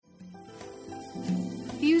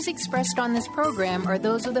views expressed on this program are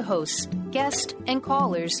those of the hosts, guests, and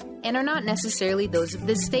callers, and are not necessarily those of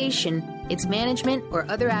this station, its management, or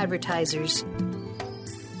other advertisers.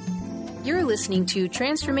 You're listening to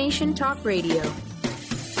Transformation Talk Radio.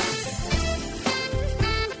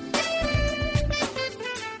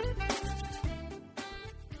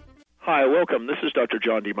 Hi, welcome. This is Dr.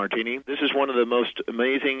 John DeMartini. This is one of the most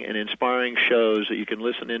amazing and inspiring shows that you can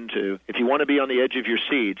listen into. If you want to be on the edge of your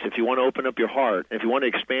seats, if you want to open up your heart, if you want to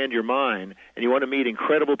expand your mind, and you want to meet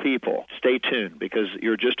incredible people, stay tuned because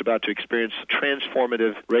you're just about to experience a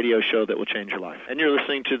transformative radio show that will change your life. And you're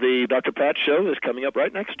listening to the Dr. Pat Show that's coming up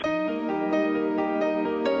right next.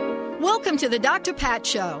 Welcome to the Dr. Pat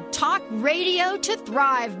Show. Talk radio to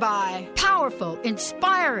thrive by. Powerful,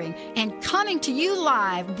 inspiring, and coming to you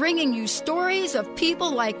live, bringing you stories of people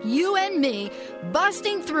like you and me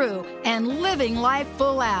busting through and living life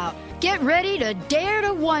full out. Get ready to dare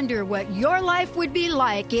to wonder what your life would be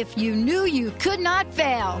like if you knew you could not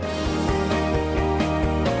fail.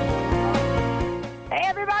 Hey,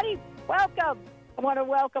 everybody. Welcome. I want to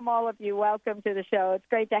welcome all of you. Welcome to the show. It's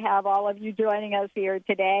great to have all of you joining us here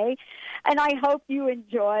today. And I hope you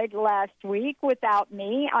enjoyed last week without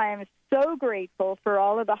me. I am so grateful for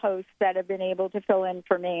all of the hosts that have been able to fill in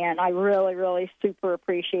for me, and I really, really super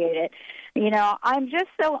appreciate it. You know, I'm just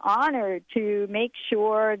so honored to make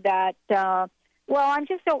sure that, I'm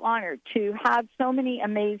just so honored to have so many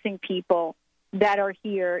amazing people that are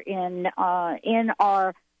here in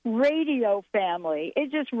our radio family.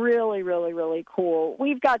 It's just really, really, really cool.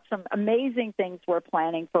 We've got some amazing things we're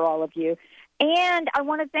planning for all of you. And I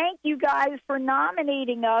want to thank you guys for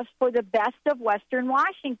nominating us for the Best of Western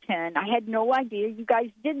Washington. I had no idea you guys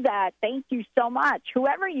did that. Thank you so much,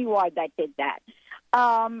 whoever you are that did that.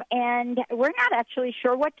 And we're not actually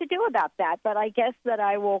sure what to do about that, but I guess that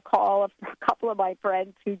I will call a couple of my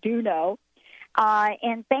friends who do know.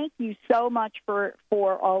 And thank you so much for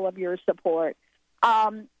all of your support.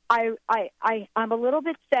 I'm a little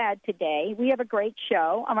bit sad today. We have a great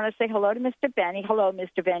show. I want to say hello to Mr. Benny. Hello,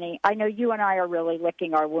 Mr. Benny. I know you and I are really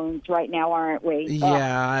licking our wounds right now, aren't we?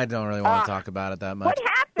 Yeah, I don't really want to talk about it that much. What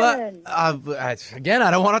happened? But, again,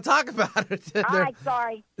 I don't want to talk about it.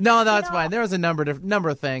 Sorry. No, it's fine. There was a number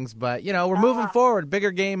of things, but, we're moving forward.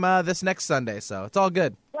 Bigger game this next Sunday, so it's all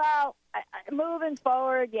good. Well, moving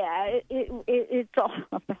forward, yeah, it's all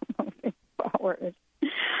about moving forward.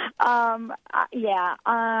 I'm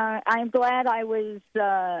glad I was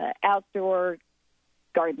outdoor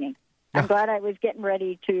gardening. I'm glad I was getting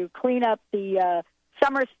ready to clean up the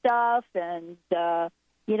summer stuff and,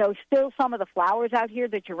 still some of the flowers out here,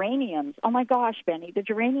 the geraniums. Oh, my gosh, Benny, the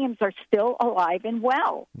geraniums are still alive and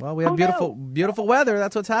well. Well, we have beautiful weather.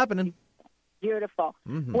 That's what's happening. Beautiful.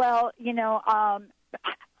 Mm-hmm. Well,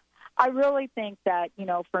 I really think that,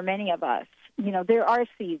 for many of us, there are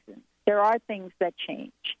seasons. There are things that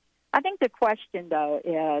change. I think the question, though,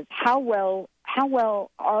 is how well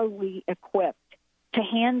are we equipped to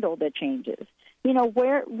handle the changes?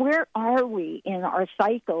 Where are we in our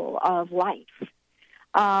cycle of life?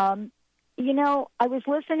 I was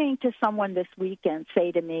listening to someone this weekend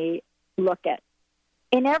say to me, look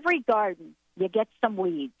in every garden, you get some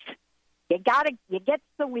weeds. You get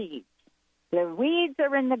the weeds. The weeds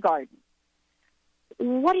are in the garden.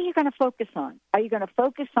 What are you going to focus on? Are you going to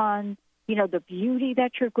focus on, the beauty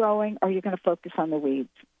that you're growing, or are you going to focus on the weeds?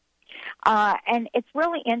 And it's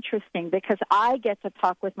really interesting because I get to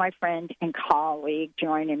talk with my friend and colleague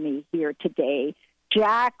joining me here today,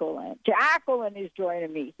 Jacqueline. Jacqueline is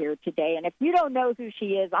joining me here today, and if you don't know who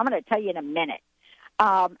she is, I'm going to tell you in a minute.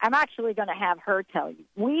 I'm actually going to have her tell you.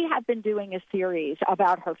 We have been doing a series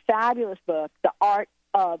about her fabulous book, The Art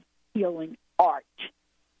of HealingArt.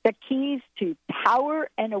 The keys to power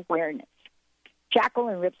and awareness.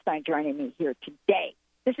 Jacqueline Ripstein joining me here today.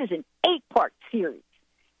 This is an 8-part series.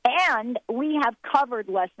 And we have covered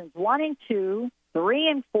lessons 1 and 2, 3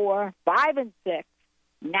 and 4, 5 and 6.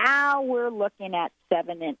 Now we're looking at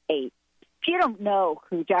 7 and 8. If you don't know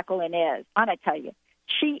who Jacqueline is, I'm going to tell you,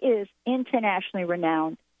 she is internationally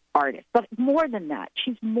renowned artist. But more than that,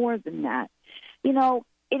 she's more than that.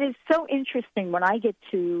 It is so interesting when I get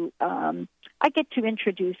to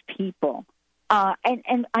introduce people,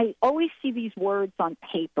 and I always see these words on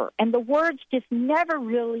paper, and the words just never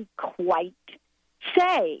really quite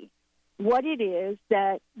say what it is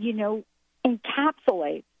that,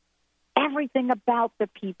 encapsulates everything about the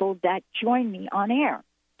people that join me on air.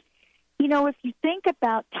 If you think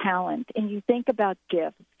about talent and you think about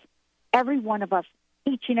gifts, every one of us,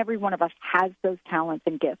 each and every one of us has those talents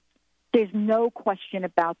and gifts. There's no question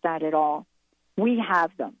about that at all. We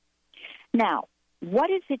have them. Now, what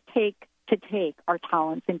does it take to take our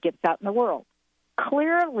talents and gifts out in the world?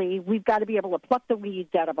 clearly we've got to be able to pluck the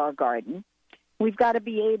weeds out of our garden. We've got to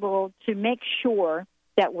be able to make sure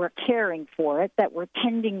that we're caring for it, that we're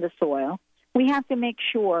tending the soil. We have to make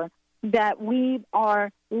sure that we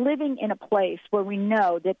are living in a place where we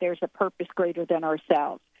know that there's a purpose greater than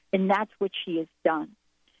ourselves, and that's what she has done.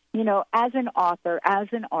 You know, as an author, as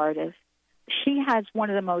an artist, she has one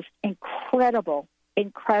of the most incredible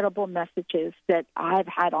messages that I've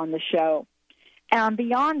had on the show. And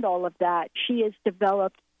beyond all of that, she has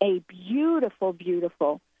developed a beautiful,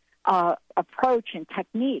 beautiful approach and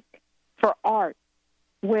technique for art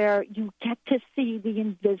where you get to see the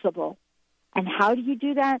invisible. And how do you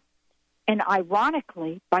do that? And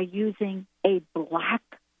ironically, by using a black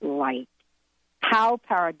light. How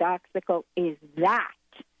paradoxical is that?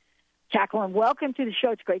 Jacqueline, welcome to the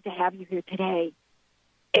show. It's great to have you here today.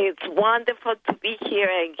 It's wonderful to be here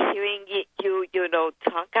and hearing you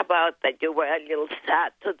talk about that you were a little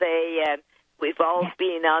sad today, and we've all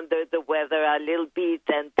been under the weather a little bit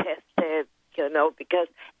and tested, because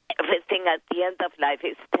everything at the end of life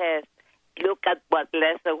is test. Look at what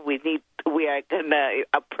lesson we are going to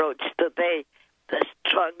approach today, the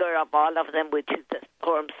stronger of all of them, which is the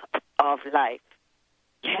storms of life.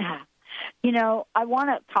 Yeah. I want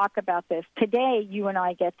to talk about this. Today, you and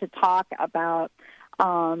I get to talk about,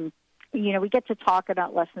 we get to talk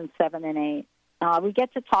about lessons 7 and 8. We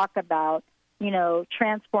get to talk about,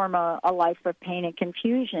 transform a life of pain and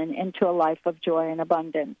confusion into a life of joy and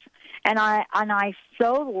abundance. And I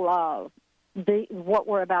so love what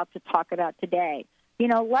we're about to talk about today.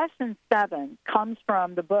 Lesson 7 comes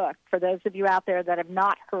from the book, for those of you out there that have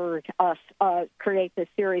not heard us create this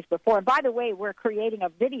series before. And by the way, we're creating a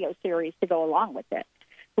video series to go along with it,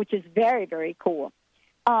 which is very, very cool.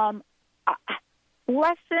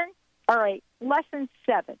 Lesson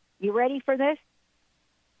 7. You ready for this?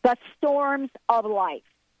 The storms of life.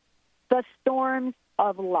 The storms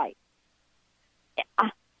of life.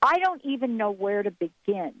 I don't even know where to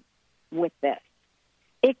begin with this,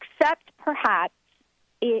 except perhaps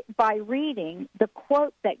by reading the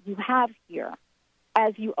quote that you have here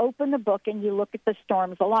as you open the book and you look at the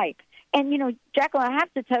storms of life. And, Jacqueline, I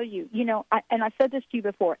have to tell you, and I've said this to you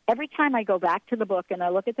before, every time I go back to the book and I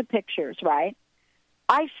look at the pictures, right,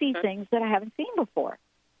 I see things that I haven't seen before.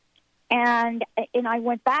 And I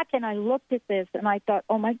went back and I looked at this and I thought,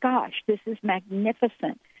 oh, my gosh, this is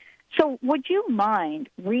magnificent. So would you mind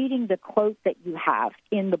reading the quote that you have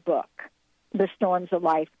in the book, The Storms of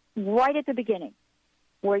Life, right at the beginning,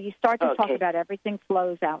 where you start to talk about everything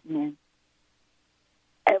flows out and in?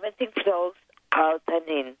 Everything flows out and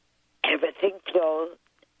in. Everything flows.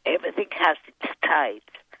 Everything has its tides.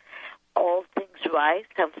 All things rise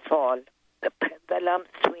and fall. The pendulum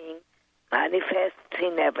swing manifests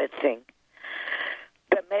in everything.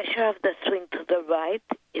 The measure of the swing to the right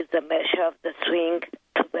is the measure of the swing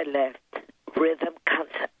to the left. Rhythm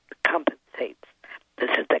compensates.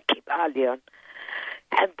 This is the Kybalion.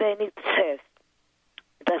 And then it says,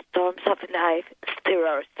 the storms of life stir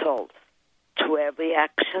our souls. To every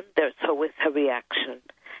action, there's always a reaction.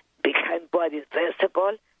 Behind what is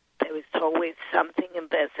visible, there is always something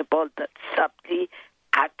invisible that subtly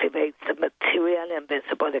activates the material and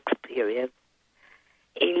visible experience.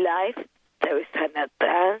 In life, there is an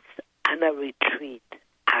advance and a retreat,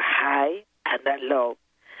 a high and a low,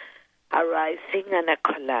 a rising and a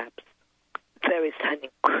collapse. There is an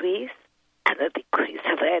increase and a decrease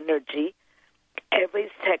of energy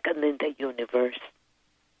every second in the universe.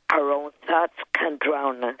 Our own thoughts can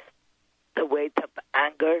drown us. The weight of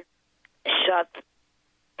anger shot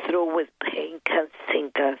through with pain can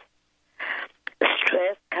sink us.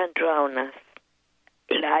 Stress can drown us.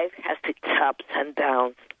 Life has its ups and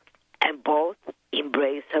downs, and both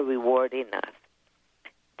embrace a reward in us.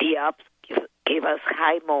 The ups give us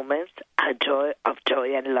high moments of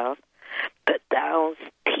joy and love. The downs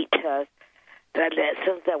teach us the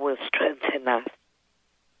lessons that will strengthen us.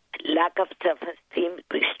 Lack of self-esteem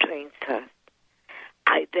restrains us.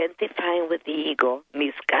 Identifying with the ego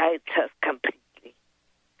misguides us completely.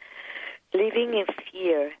 Living in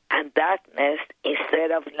fear and darkness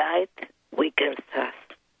instead of light weakens us.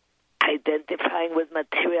 Identifying with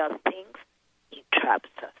material things entraps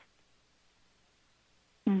us.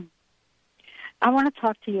 I want to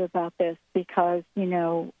talk to you about this because,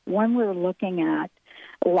 when we're looking at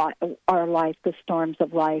our life, the storms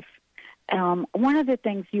of life, one of the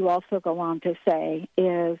things you also go on to say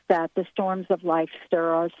is that the storms of life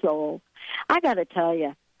stir our souls. I got to tell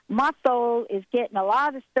you, my soul is getting a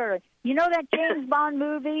lot of stir. You know that James Bond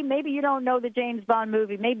movie? Maybe you don't know the James Bond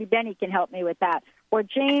movie. Maybe Benny can help me with that. Where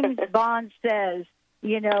James Bond says,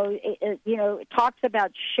 it talks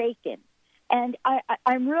about shaken. And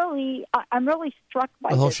I'm really struck by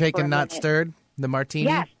the whole this for a shaken, not minute. stirred, the martini.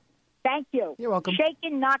 Yes, thank you. You're welcome.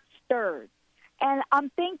 Shaken, not stirred. And I'm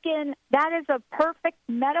thinking that is a perfect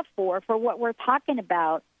metaphor for what we're talking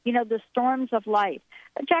about, the storms of life.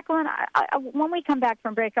 Jacqueline, when we come back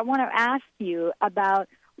from break, I want to ask you about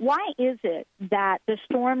why is it that the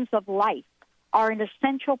storms of life are an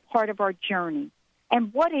essential part of our journey?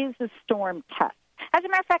 And what is a storm test? As a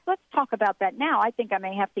matter of fact, let's talk about that now. I think I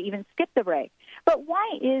may have to even skip the break. But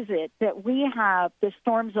why is it that we have the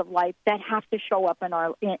storms of life that have to show up in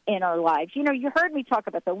our lives? You heard me talk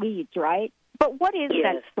about the weeds, right? But what is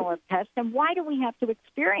that storm test, and why do we have to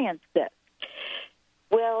experience this?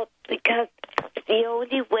 Well, because the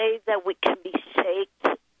only way that we can be shaped,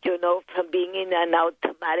 from being in an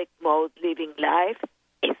automatic mode living life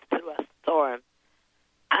is through a storm.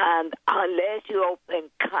 And unless you open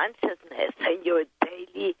consciousness in your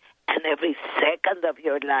daily and every second of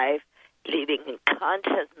your life, living in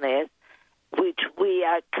consciousness, which we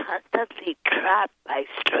are constantly trapped by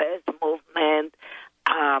stress, movement,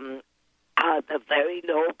 the very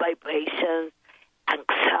low vibrations,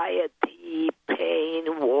 anxiety,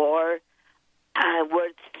 pain, war, and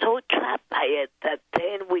we're so trapped by it that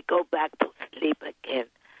then we go back to sleep again.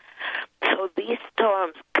 So these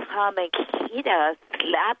storms come and hit us,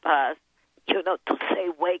 slap us, to say,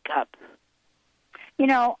 wake up.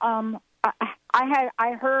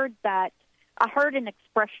 I heard an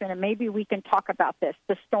expression, and maybe we can talk about this,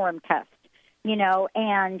 the storm test,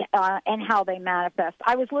 and how they manifest.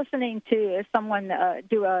 I was listening to someone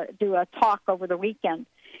do a talk over the weekend,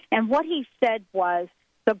 and what he said was,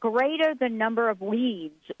 the greater the number of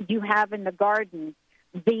weeds you have in the garden,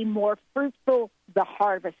 the more fruitful the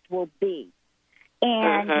harvest will be.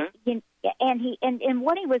 And and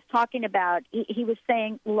what he was talking about, he was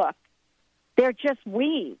saying, look, they're just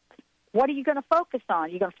weeds. What are you going to focus on? Are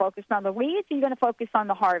you going to focus on the weeds, or are you going to focus on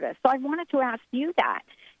the harvest? So I wanted to ask you that.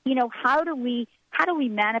 How do we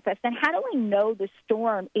manifest, and how do we know the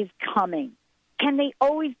storm is coming? Can they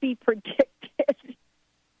always be predicted?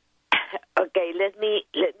 Okay, let me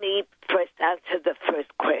first answer the first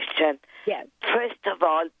question. Yes. First of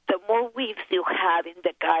all, the more weeds you have in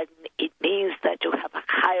the garden, it means that you have a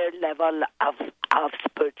higher level of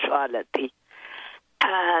spirituality.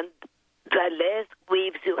 And the less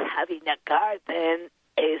weeds you have in a garden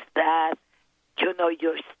is that,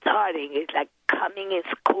 you're starting. It's like coming in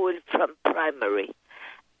school from primary,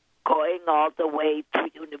 going all the way to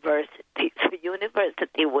university. So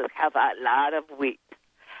university will have a lot of weeds.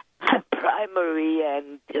 Primary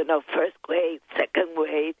and, first grade, second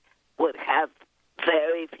grade would have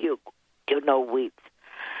very few, weeds.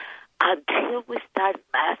 Until we start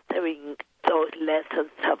mastering those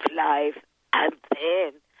lessons of life, and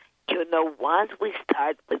then, once we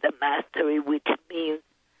start with the mastery, which means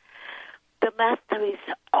the mastery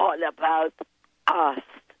is all about us.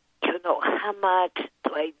 How much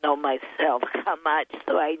do I know myself? How much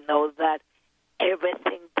do I know that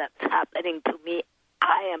everything that's happening to me,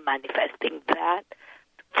 I am manifesting that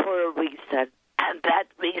for a reason. And that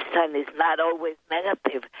reason is not always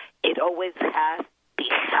negative. It always has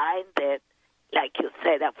behind it, like you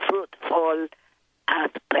said, a fruitful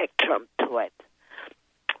spectrum to it.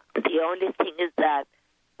 The only thing is that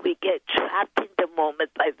we get trapped in the moment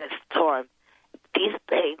by the storm. This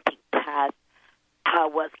painting path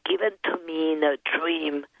was given to me in a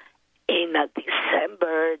dream in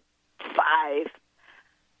December 5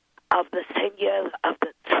 of the same year of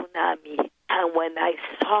the tsunami. And when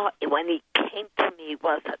it came to me, it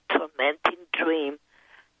was a tormenting dream.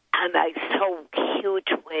 And I saw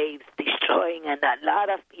huge waves destroying and a lot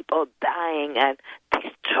of people dying and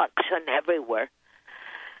destruction everywhere.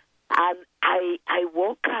 And I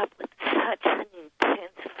woke up with such an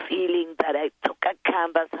intense feeling that I took a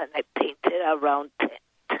canvas and I painted around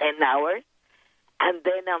 10 hours. And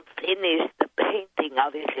then I'm finished the painting.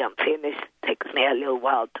 Obviously, I'm finished. It takes me a little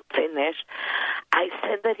while to finish. I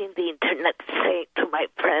sent it in the internet to my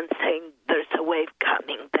friends saying, there's a wave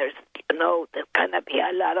coming. There's going to be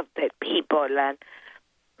a lot of dead people. And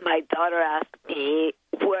my daughter asked me,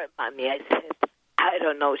 where, Mommy? I said, I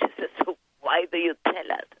don't know. She said, so why do you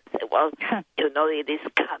tell us? I said, well, it is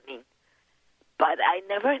coming. But I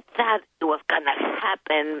never thought it was going to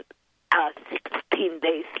happen 16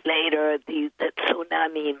 days later, the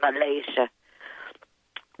tsunami in Malaysia.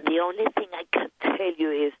 The only thing I can tell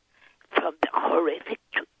you is from the horrific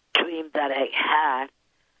dream that I had,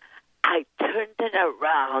 I turned it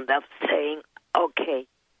around of saying, okay,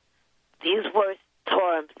 these were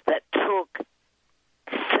storms that took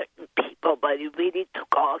certain people, but it really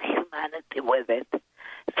took all humanity with it.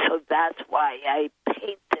 So that's why I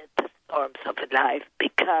painted the storms of life,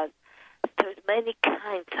 because there's many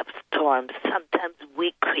kinds of storms. Sometimes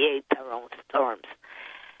we create our own storms.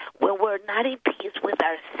 When we're not in peace with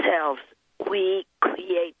ourselves, we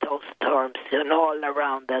create those storms all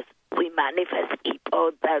around us. We manifest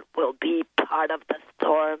people that will be part of the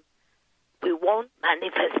storm. We won't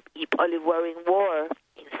manifest people if we're in war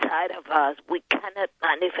inside of us. We cannot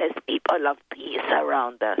manifest people of peace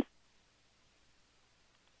around us.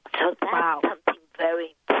 So that's something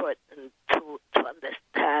very important to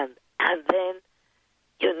understand. And then,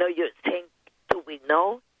 you're saying, do we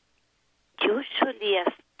know? Usually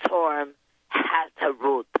a storm has a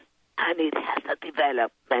root and it has a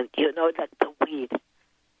development, like the weed.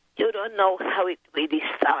 You don't know how it really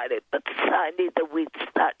started, but suddenly the weed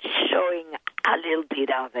starts showing a little bit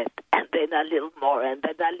of it, and then a little more, and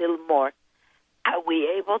then a little more. Are we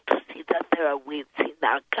able to see that there are weeds in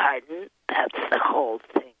our garden? That's the whole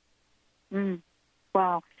thing.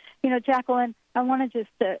 Wow. Jacqueline, I want to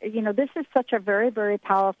just, this is such a very, very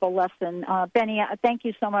powerful lesson. Benny, thank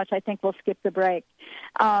you so much. I think we'll skip the break.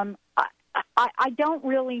 I don't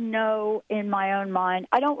really know in my own mind,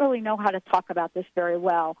 I don't really know how to talk about this very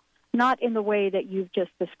well, not in the way that you've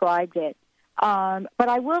just described it. But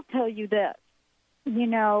I will tell you this,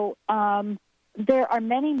 there are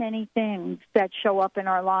many, many things that show up in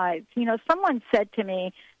our lives. Someone said to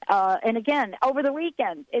me, and again, over the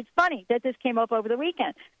weekend, it's funny that this came up over the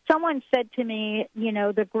weekend. Someone said to me,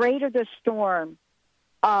 the greater the storm,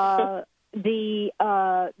 the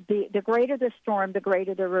greater the storm, the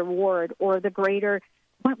greater the reward, or the greater,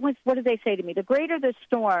 what did they say to me? The greater the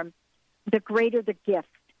storm, the greater the gift.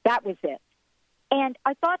 That was it. And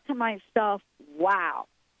I thought to myself, wow,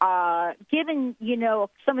 given,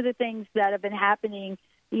 some of the things that have been happening,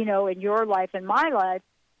 in your life and my life,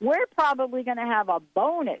 we're probably going to have a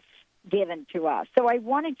bonus given to us. So I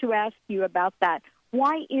wanted to ask you about that.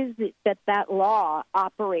 Why is it that law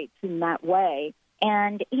operates in that way?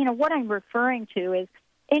 And, what I'm referring to is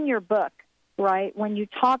in your book, right, when you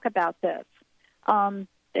talk about this, I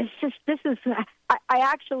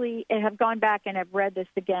actually have gone back and have read this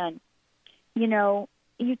again.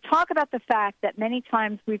 You talk about the fact that many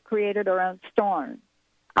times we've created our own storms,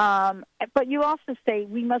 but you also say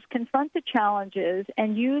we must confront the challenges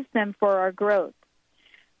and use them for our growth.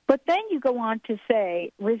 But then you go on to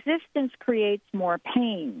say resistance creates more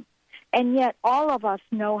pain. And yet all of us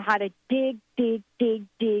know how to dig deep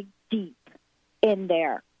in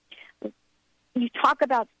there. You talk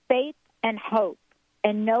about faith and hope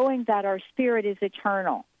and knowing that our spirit is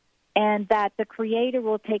eternal and that the Creator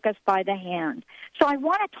will take us by the hand. So I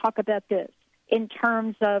want to talk about this in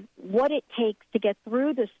terms of what it takes to get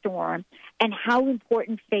through the storm and how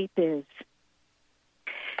important faith is.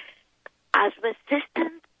 As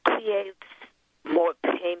resistance creates more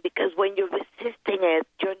pain, because when you're resisting it,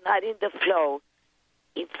 you're not in the flow.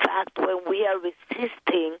 In fact, when we are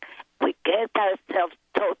resisting, we get ourselves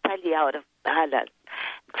totally out of balance.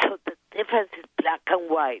 So the difference is black and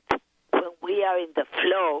white. When we are in the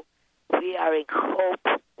flow, we are in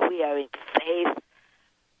hope, we are in faith.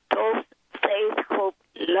 Those faith, hope,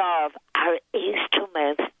 love are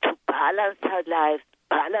instruments to balance our lives,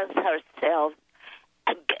 balance ourselves,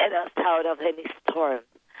 and get us out of any storm.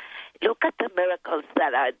 Look at the miracles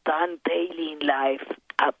that are done daily in life,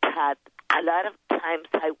 Pat. A lot of times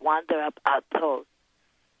I wonder about those.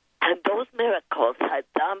 And those miracles are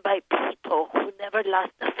done by people who never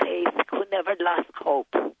lost the faith, who never lost hope.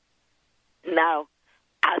 Now,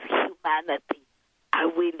 as humanity, are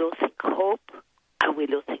we losing hope? Are we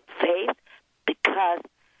losing faith? Because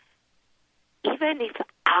even if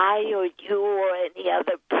I or you or any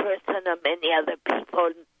other person or many other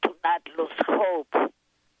people do not lose hope,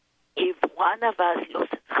 if one of us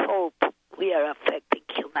loses hope, we are affecting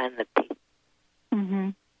humanity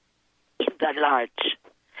in the large.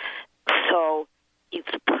 So it's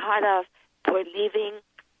part of, we're living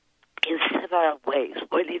in several ways.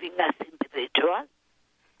 We're living as individuals.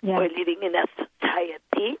 Yeah. We're living in a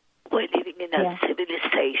society. We're living in a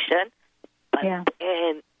civilization. But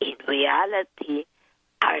then in reality,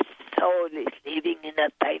 our soul is living in a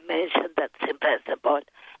dimension that's invisible.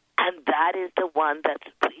 And that is the one that's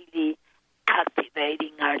really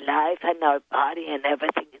activating our life and our body and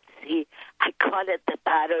everything. See, I call it the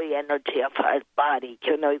battery energy of our body.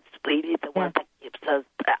 It's really the one that gives us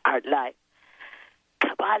our life.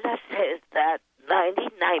 Kabbalah says that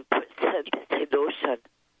 99% is illusion,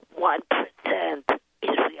 1%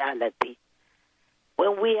 is reality.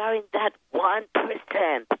 When we are in that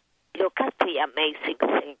 1%, look at the amazing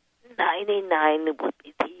thing. 99 would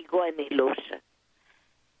be the ego and illusion.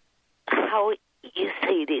 How easy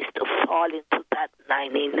it is to fall into that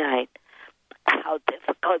 99. How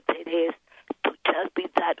difficult it is to just be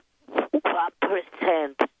that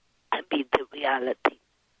 1% and be the reality.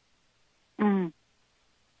 Mm.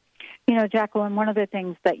 You know, Jacqueline, one of the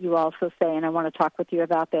things that you also say, and I want to talk with you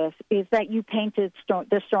about this, is that you painted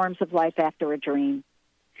the storms of life after a dream.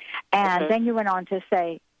 And then you went on to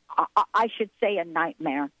say, I should say a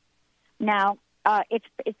nightmare. Now, it's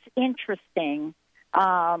interesting,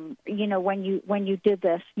 you know, when you did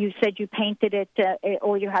this, you said you painted it,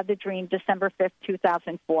 or you had the dream December 5th,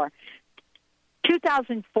 2004.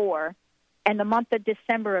 2004, and the month of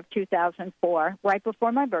December of 2004, right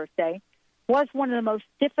before my birthday, was one of the most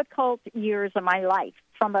difficult years of my life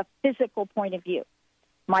from a physical point of view,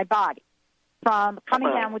 my body, from coming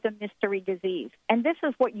down with a mystery disease. And this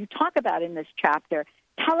is what you talk about in this chapter.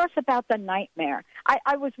 Tell us about the nightmare.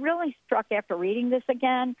 I was really struck after reading this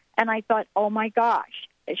again, and I thought, oh, my gosh,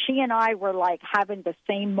 she and I were like having the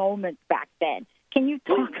same moment back then. Can you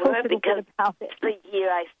talk a little bit about it? The year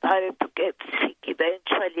I started to get sick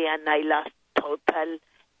eventually, and I lost total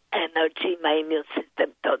energy. My immune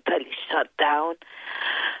system totally shut down.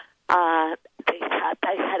 They thought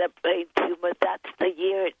I had a brain tumor. That's the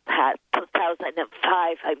year it had,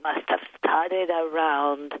 2005. I must have started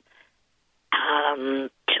around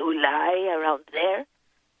July, around there.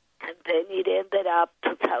 And then it ended up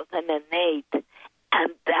 2008.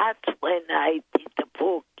 And that's when I did the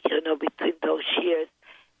book, you know, between those years.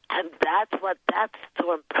 And that's what that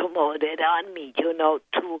storm promoted on me, you know,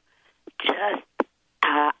 to just,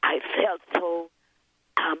 I felt so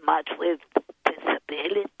much with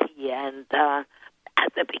disability. And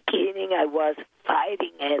at the beginning, I was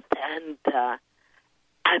fighting it and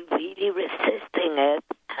really resisting it.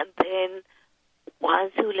 And then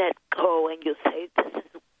once you let go and you say, this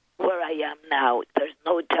is where I am now, there's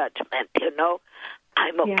no judgment, you know,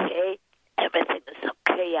 I'm okay, everything is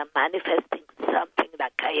okay, I'm manifesting something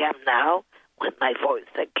like I am now with my voice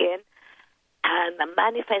again, and I'm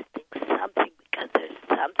manifesting something because there's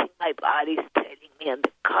something my body's telling me and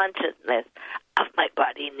the consciousness of my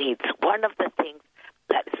body needs. One of the things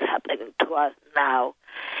that is happening to us now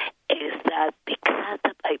is that because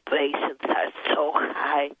the vibrations are so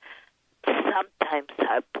high, sometimes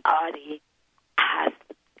our body has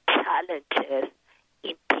challenges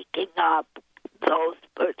in picking up those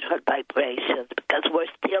spiritual vibrations because we're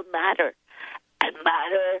still matter. And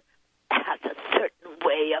matter has a certain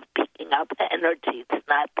way of picking up energy. It's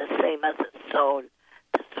not the same as the soul.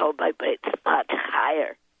 The soul vibrates much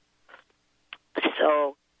higher.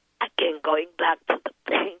 So, again, going back to the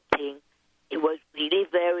painting, it was really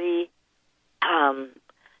very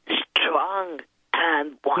strong.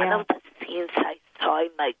 And one of the scenes I saw in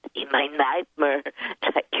my nightmare,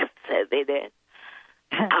 like you said it in,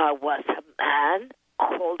 was a man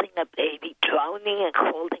holding a baby, drowning and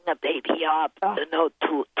holding a baby up, you know,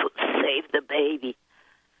 to save the baby.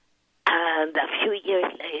 And a few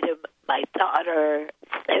years later, my daughter,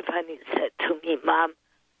 Stephanie, said to me, Mom,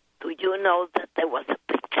 do you know that there was a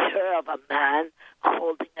picture of a man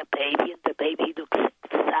holding a baby, and the baby looks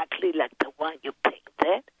exactly like the one you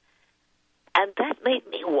painted? And that made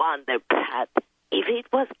me wonder, Pat, if it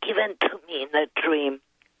was given to me in a dream,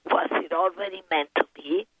 was it already meant to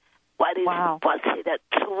be? Was it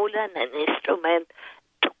a tool and an instrument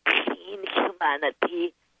to clean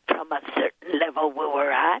humanity from a certain level we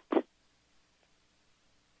were at?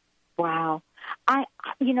 Wow.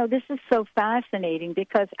 You know, this is so fascinating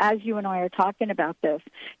because as you and I are talking about this,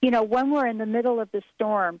 you know, when we're in the middle of the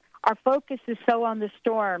storm, our focus is so on the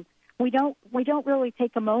storm, we don't really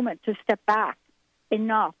take a moment to step back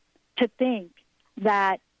enough to think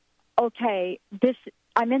that, okay,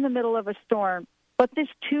 I'm in the middle of a storm, but this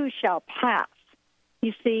too shall pass.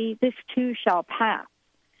 You see, this too shall pass.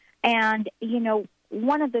 And, you know,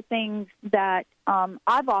 one of the things that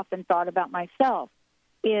I've often thought about myself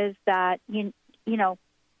is that, you know,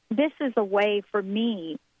 this is a way for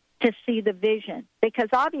me to see the vision because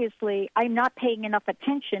obviously I'm not paying enough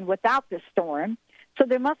attention without the storm. So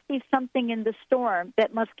there must be something in the storm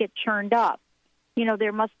that must get churned up. You know,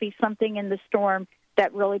 there must be something in the storm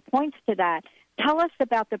that really points to that. Tell us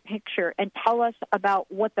about the picture and tell us about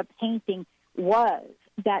what the painting was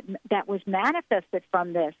that was manifested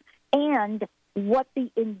from this and what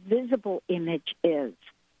the invisible image is.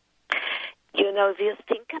 You know, if you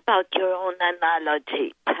think about your own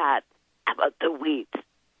analogy, Pat, about the weeds,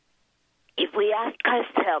 if we ask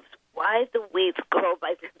ourselves why the weeds grow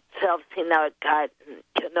by themselves in our garden,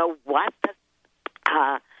 you know, what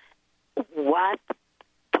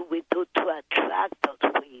do we do to attract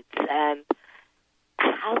those weeds? And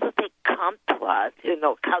how do they come to us? You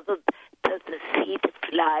know, how does the seed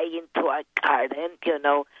fly into our garden? You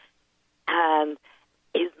know, and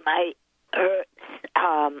is my earth,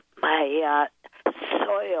 my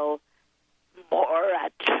soil more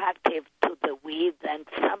attractive to the weed than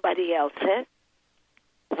somebody else's?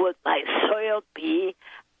 Would my soil be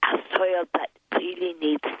a soil that really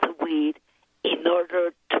needs the weed in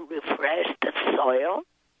order to refresh the soil?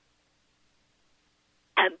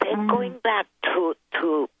 And then going back to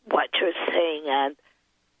what you're saying,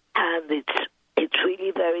 and it's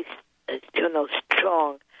really very,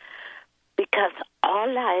 strong, because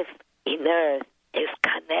all life in Earth is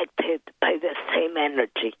connected by the same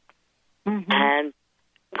energy. And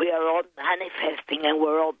we are all manifesting and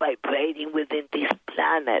we're all vibrating within this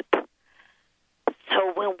planet.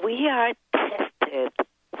 So when we are tested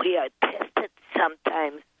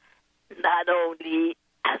sometimes not only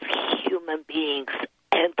as human beings,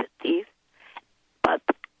 entities, but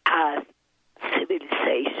as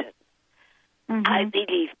civilization. I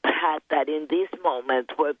believe, Pat, that in this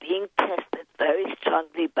moment we're being tested very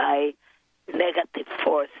strongly by negative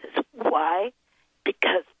forces. Why?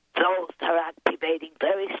 Because those are activating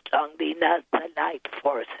very strongly in us the light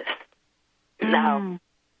forces. Now,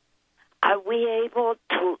 are we able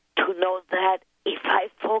to know that if I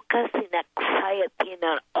focus in anxiety and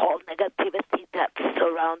on all negativity that's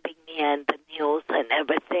surrounding me and the news and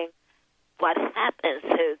everything, what happens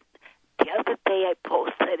is, the other day I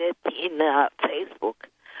posted it in Facebook,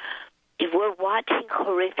 if we're watching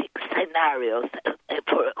horrific scenarios,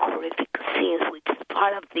 for horrific scenes, which is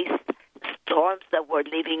part of these storms that we're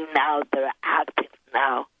living now, that are active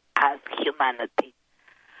now as humanity.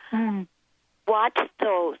 Watch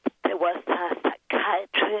those. There was a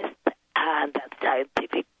psychiatrist and a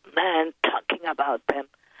scientific man talking about them.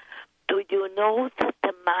 Do you know that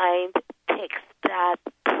the mind takes that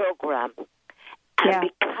program, and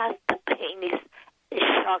because the pain is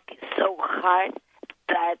shock is so hard,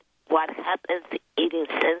 that what happens, it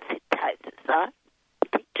insensitizes us?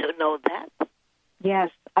 Did you know that?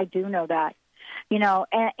 Yes, I do know that.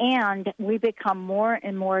 And we become more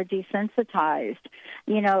and more desensitized,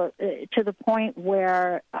 to the point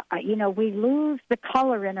where, we lose the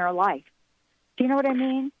color in our life. Do you know what I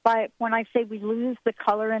mean? By when I say we lose the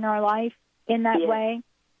color in our life in that way?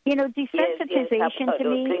 Desensitization to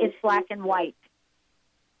me is black and white.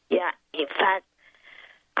 Yeah, in fact,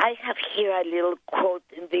 I have here a little quote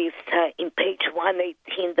in this, in page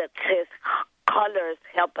 118 that says, colors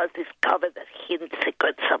help us discover the hidden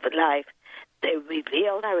secrets of life. They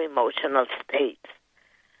reveal our emotional states.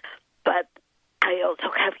 But I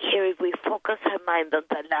also have here, if we focus our mind on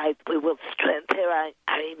the light, we will strengthen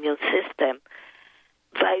our immune system.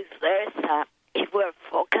 Vice versa, if we're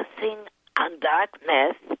focusing on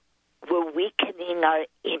darkness, we're weakening our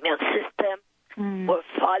immune system. We're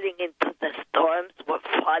falling into the storms. We're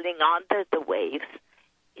falling under the waves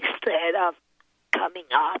instead of coming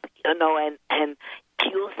up, and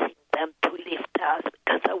using them to lift us,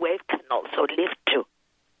 because a wave can also lift you.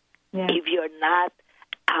 If you're not,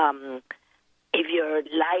 if you're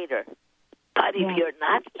lighter. But if you're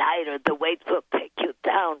not lighter, the waves will take you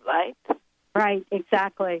down, right? Right,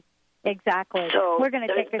 exactly. So we're going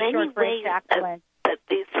to take a short break, Jacqueline. That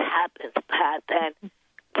this happens, Pat, and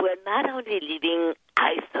we're not only living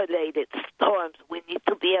isolated storms, we need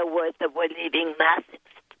to be aware that we're living massive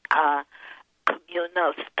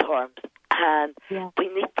communal storms, and we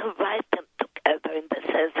need to ride them together in the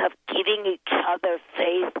sense of giving each other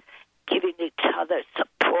faith, giving each other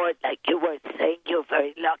support, like you were saying, you're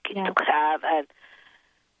very lucky to have, and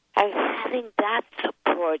having that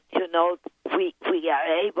support, we are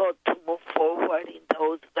able to move forward in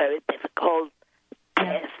those very difficult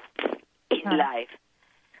tests in life.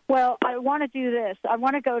 Well, I want to do this. I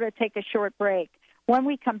want to go to take a short break. When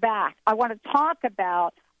we come back, I want to talk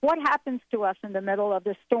about what happens to us in the middle of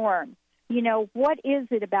the storm. What is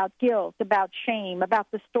it about guilt, about shame,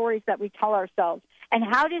 about the stories that we tell ourselves? And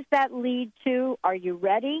how does that lead to, are you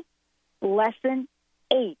ready? Lesson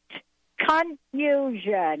 8,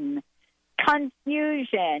 confusion.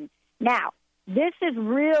 Now, this is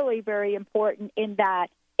really very important in that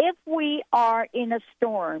if we are in a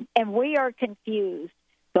storm and we are confused,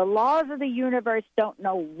 the laws of the universe don't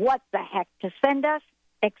know what the heck to send us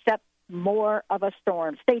except more of a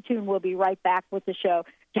storm. Stay tuned. We'll be right back with the show.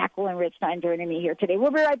 Jacqueline Ripstein joining me here today.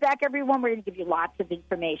 We'll be right back, everyone. We're going to give you lots of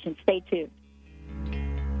information. Stay tuned.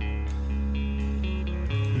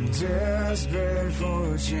 Desperate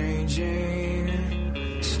for changing,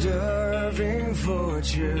 starving for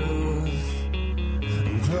truth.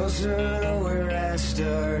 I'm closer to where I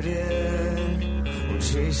started. We're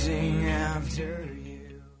chasing after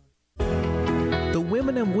you. The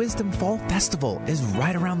Women in Wisdom Fall Festival is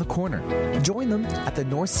right around the corner. Join them at the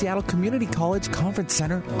North Seattle Community College Conference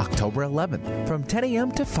Center October 11th from 10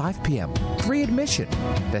 a.m. to 5 p.m. Free admission.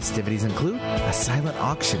 Festivities include a silent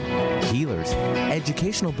auction, healers,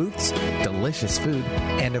 educational booths, delicious food,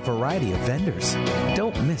 and a variety of vendors.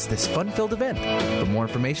 Don't miss this fun-filled event. For more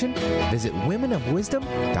information, visit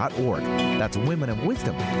womenofwisdom.org. That's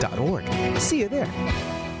womenofwisdom.org. See you there.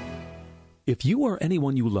 If you or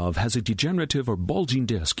anyone you love has a degenerative or bulging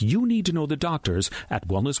disc, you need to know the doctors at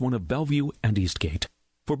Wellness One of Bellevue and Eastgate.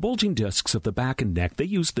 For bulging discs of the back and neck, they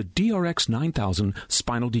use the DRX 9000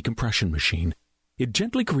 spinal decompression machine. It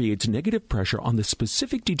gently creates negative pressure on the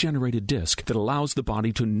specific degenerated disc that allows the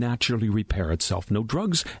body to naturally repair itself. No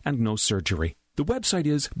drugs and no surgery. The website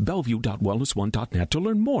is bellevue.wellness1.net to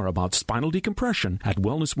learn more about spinal decompression at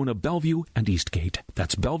Wellness One of Bellevue and Eastgate.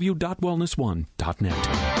 That's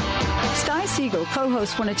bellevue.wellness1.net. Sky Siegel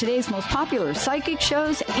co-hosts one of today's most popular psychic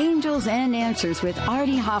shows, Angels and Answers, with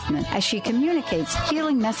Artie Hoffman, as she communicates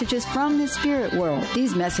healing messages from the spirit world.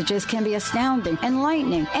 These messages can be astounding,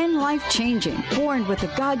 enlightening, and life-changing. Born with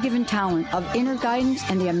the God-given talent of inner guidance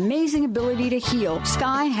and the amazing ability to heal,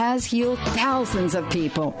 Sky has healed thousands of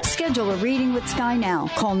people. Schedule a reading with Sky now.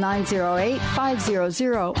 Call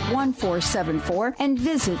 908-500-1474 and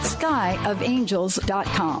visit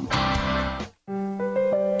skyofangels.com.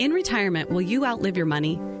 In retirement, will you outlive your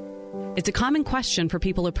money? It's a common question for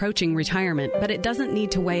people approaching retirement, but it doesn't need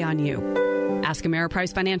to weigh on you. Ask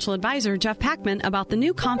Ameriprise financial advisor Jeff Packman about the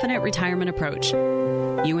new Confident Retirement Approach.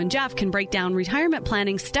 You and Jeff can break down retirement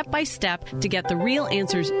planning step by step to get the real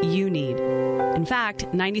answers you need. In fact,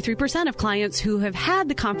 93% of clients who have had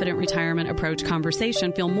the Confident Retirement Approach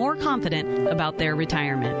conversation feel more confident about their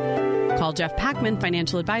retirement. Call Jeff Packman,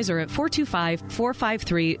 financial advisor, at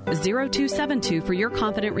 425-453-0272 for your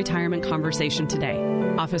Confident Retirement conversation today.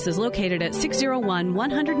 Office is located at 601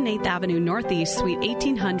 108th Avenue Northeast, Suite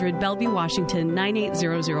 1800, Bellevue, Washington,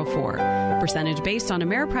 98004. Percentage based on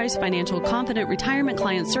Ameriprise Financial Confident Retirement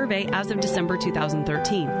Client Survey as of December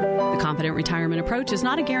 2013. The Confident Retirement Approach is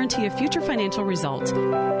not a guarantee of future financial results.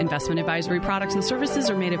 Investment advisory products and services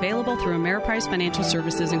are made available through Ameriprise Financial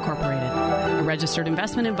Services Incorporated. A registered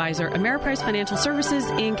investment advisor, Ameriprise Financial Services,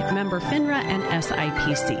 Inc., member FINRA and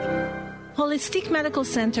SIPC. Holistic Medical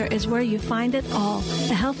Center is where you find it all.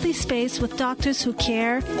 A healthy space with doctors who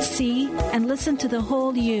care, see, and listen to the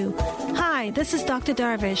whole you. Hi, this is Dr.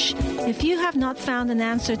 Darvish. If you have not found an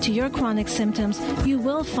answer to your chronic symptoms, you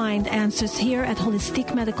will find answers here at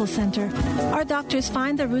Holistic Medical Center. Our doctors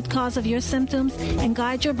find the root cause of your symptoms and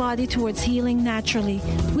guide your body towards healing naturally.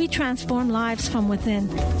 We transform lives from within.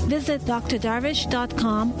 Visit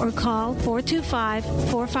drdarvish.com or call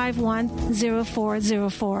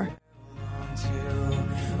 425-451-0404.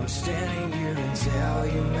 I'm standing here until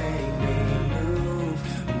you make me move.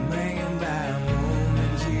 I'm hanging by a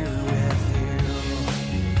moment here with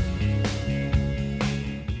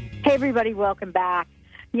you. Hey, everybody, welcome back.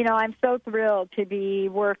 You know, I'm so thrilled to be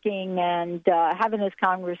working and having this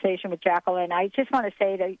conversation with Jacqueline. I just want to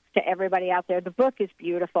say to everybody out there, the book is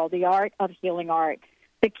beautiful, The Art of HealingArt,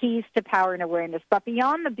 The Keys to Power and Awareness. But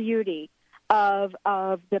beyond the beauty of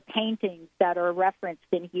the paintings that are referenced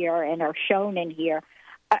in here and are shown in here,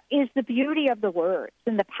 is the beauty of the words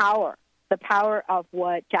and the power of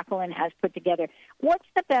what Jacqueline has put together. What's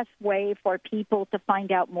the best way for people to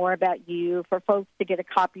find out more about you, for folks to get a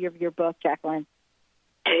copy of your book, Jacqueline?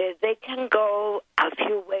 They can go a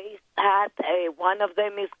few ways. One of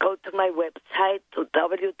them is go to my website, to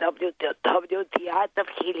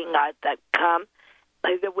www.theartofhealingart.com.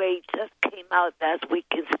 By the way, it just came out last week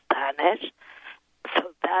in Spanish.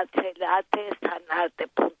 So that's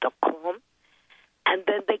elatesanarte.com. And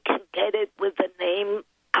then they can get it with the name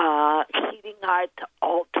Healing Art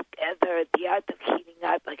altogether, The Art of Healing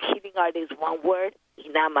Art. But Healing Art is one word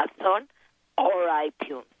in Amazon or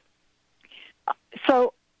iTunes.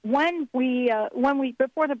 So when we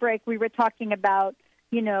before the break, we were talking about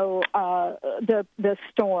the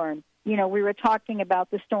storm. You know, we were talking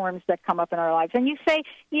about the storms that come up in our lives, and you say,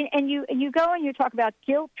 and you go and you talk about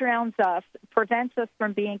guilt drowns us, prevents us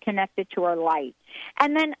from being connected to our light.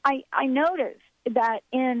 And then I noticed that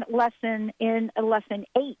in lesson 8,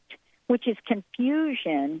 which is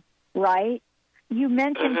confusion, right? You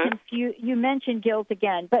mentioned you mentioned guilt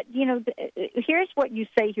again, but here's what you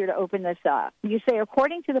say here to open this up. You say,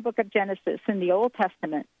 according to the book of Genesis in the Old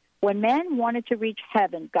Testament, when men wanted to reach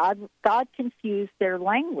heaven, God confused their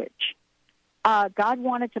language. God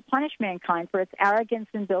wanted to punish mankind for its arrogance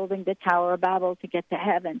in building the Tower of Babel to get to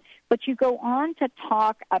heaven. But you go on to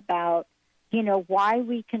talk about, why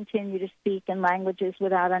we continue to speak in languages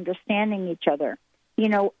without understanding each other.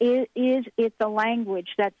 Is it the language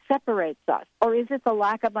that separates us, or is it the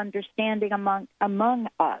lack of understanding among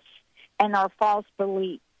us and our false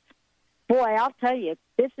beliefs? Boy, I'll tell you,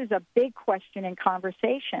 this is a big question in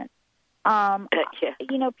conversation.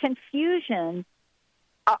 Confusion,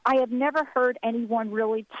 I have never heard anyone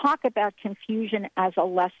really talk about confusion as a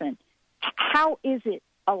lesson. How is it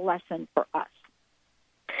a lesson for us?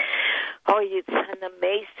 Oh, it's an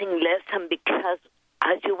amazing lesson because,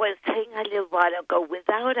 as you were saying a little while ago,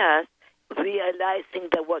 without us realizing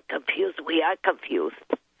that we're confused, we are confused.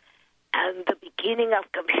 And the beginning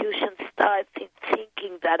of confusion starts in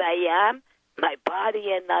thinking that I am my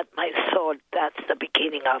body and not my soul. That's the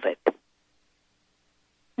beginning of it.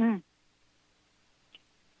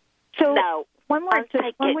 So now, once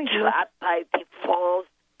I get trapped by the false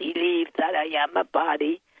belief that I am a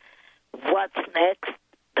body, what's next?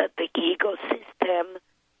 That the ego system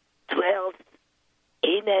dwells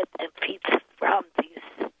in it and feeds from this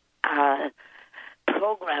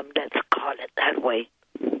program, let's call it that way.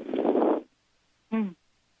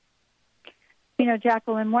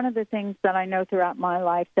 Jacqueline, one of the things that I know throughout my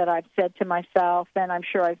life that I've said to myself, and I'm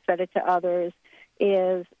sure I've said it to others,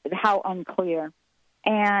 is how unclear.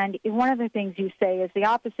 And one of the things you say is the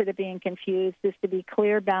opposite of being confused is to be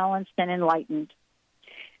clear, balanced, and enlightened.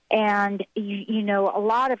 And, a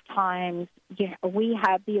lot of times we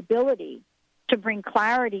have the ability to bring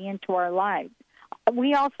clarity into our lives.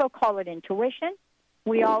 We also call it intuition.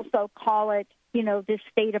 We also call it, this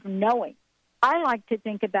state of knowing. I like to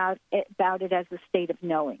think about it as a state of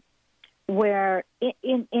knowing, where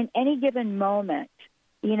in any given moment,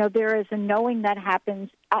 there is a knowing that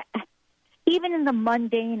happens even in the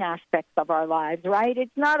mundane aspects of our lives, right?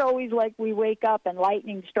 It's not always like we wake up and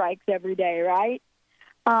lightning strikes every day, right?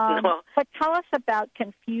 But tell us about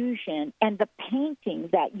confusion and the painting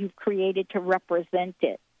that you've created to represent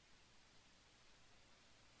it.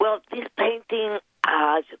 Well, this painting,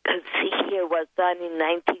 as you can see here, was done in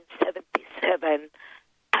 1977,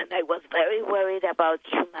 and I was very worried about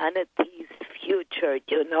humanity's future,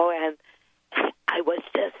 and I was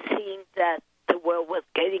just seeing that the world was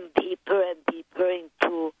getting deeper and deeper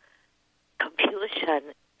into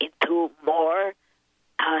confusion, into more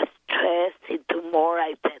stress, into more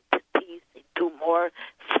identities, into more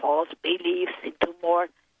false beliefs, into more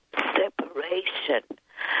separation.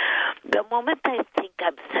 The moment I think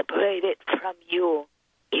I'm separated from you,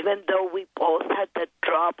 even though we both had the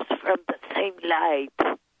drops from the same light,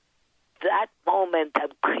 that moment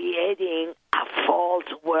I'm creating a false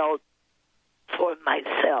world for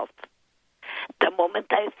myself. The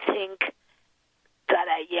moment I think that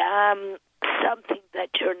I am something that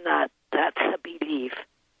you're not, that's a belief.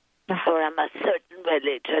 Or I'm a certain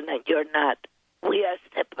religion and you're not. We are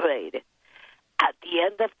separated. At the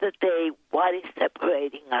end of the day, what is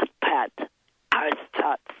separating us, Pat? Our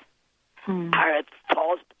thoughts, our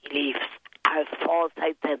false beliefs, our false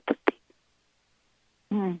identity.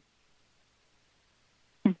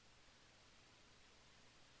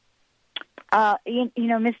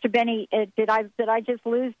 Mr. Benny, did I just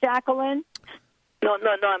lose Jacqueline? No,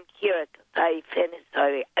 I'm here. I finished.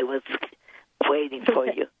 Sorry, I was waiting for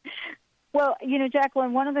you. Well,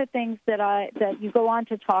 Jacqueline, one of the things that you go on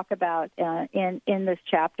to talk about in this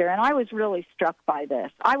chapter, and I was really struck by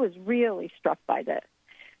this,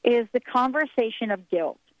 is the conversation of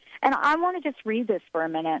guilt. And I want to just read this for a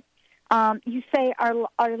minute. You say,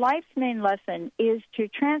 our life's main lesson is to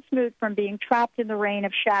transmute from being trapped in the rain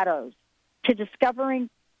of shadows to discovering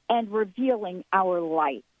and revealing our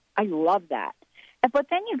light. I love that. But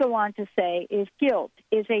then you go on to say, guilt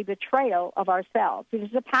is a betrayal of ourselves. It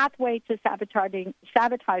is a pathway to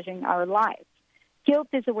sabotaging our lives. Guilt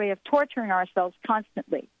is a way of torturing ourselves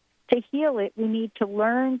constantly. To heal it, we need to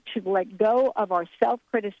learn to let go of our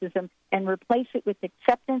self-criticism and replace it with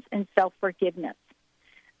acceptance and self-forgiveness.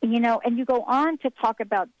 And you go on to talk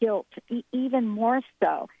about guilt even more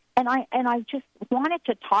so. And I just wanted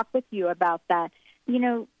to talk with you about that.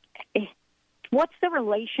 What's the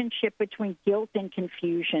relationship between guilt and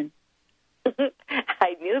confusion?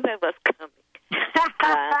 I knew that was coming.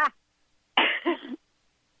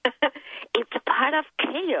 It's part of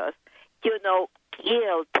chaos.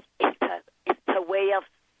 Guilt is a way of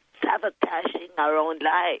sabotaging our own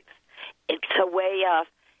lives. It's a way of,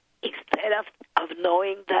 instead of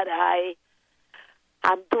knowing that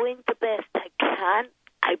I'm doing the best I can,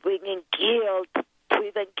 I bring in guilt to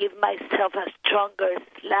even give myself a stronger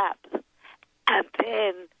slap. And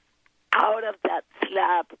then out of that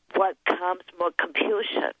slap, what comes? More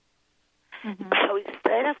confusion. So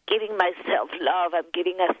instead of giving myself love, I'm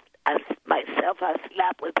giving myself a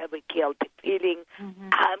slap with every guilty feeling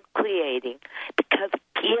I'm creating. Because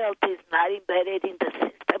guilt is not embedded in the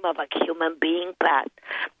system of a human being, Pat.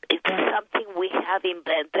 It's something we have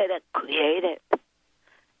invented and created.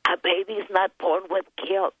 A baby is not born with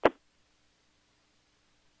guilt.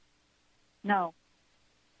 No,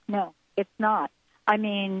 it's not. I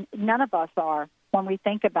mean, none of us are when we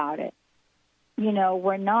think about it. You know,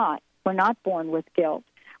 we're not. We're not born with guilt.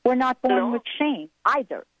 We're not born with shame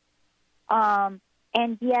either.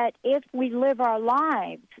 And yet, if we live our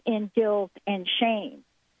lives in guilt and shame,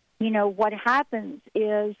 you know, what happens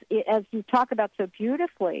is, as you talk about so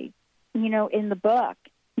beautifully, you know, in the book,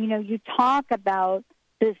 you know, you talk about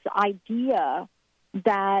this idea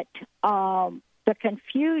that the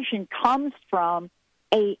confusion comes from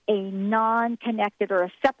a non-connected or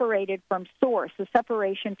a separated from source, a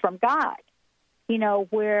separation from God, you know,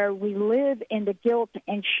 where we live in the guilt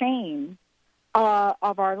and shame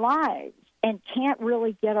of our lives and can't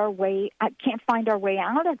really can't find our way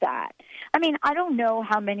out of that. I mean, I don't know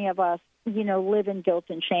how many of us, you know, live in guilt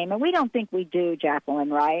and shame, and we don't think we do, Jacqueline,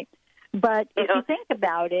 right? But if you think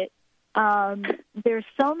about it, there's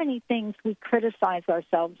so many things we criticize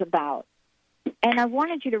ourselves about. And I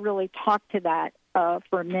wanted you to really talk to that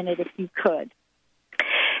for a minute, if you could.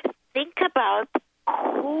 Think about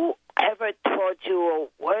whoever told you, or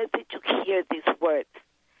where did you hear these words?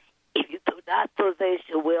 If you do not do this,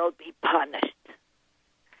 you will be punished.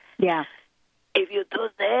 Yeah. If you do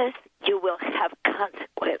this, you will have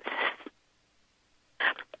consequences.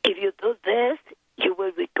 If you do this, you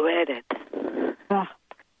will regret it.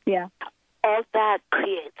 Yeah. All that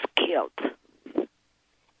creates guilt.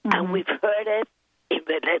 Mm-hmm. And we've heard it in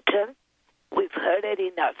religion. We've heard it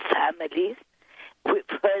in our families. We've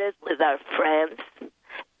heard it with our friends.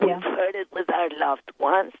 We've heard it with our loved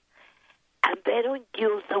ones. And they don't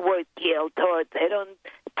use the word guilt, or they don't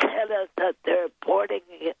tell us that they're bordering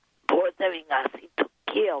us into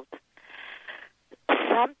guilt.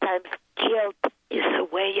 Sometimes guilt is a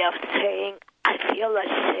way of saying, I feel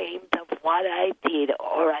ashamed of what I did,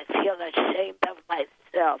 or I feel ashamed of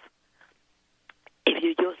myself. If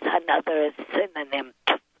you use another synonym,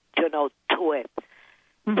 to it.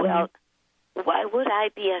 Mm-hmm. Well, why would I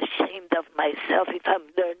be ashamed of myself if I'm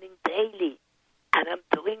learning daily and I'm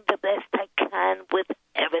doing the best I can with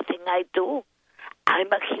everything I do?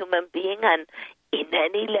 I'm a human being, and in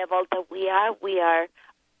any level that we are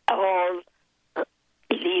all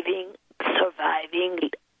living,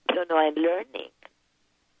 surviving, and learning.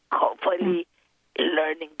 Hopefully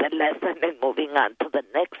learning the lesson and moving on to the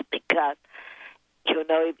next, because,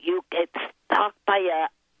 if you get stuck by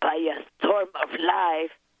a storm of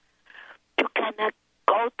life, you cannot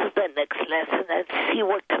go to the next lesson and see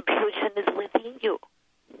what confusion is within you.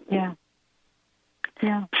 Yeah.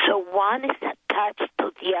 Yeah. So one is attached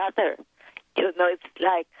to the other.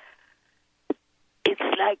 It's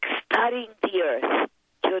like studying the earth.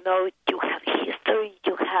 You have history,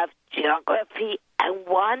 you have geography, and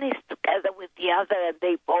one is together with the other, and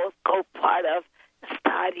they both go part of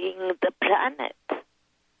studying the planet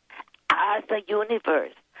as a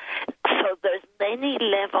universe. So there's many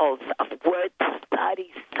levels of where to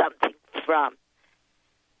study something from.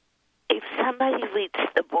 If somebody reads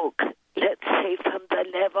the book, let's say from the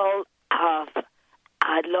level of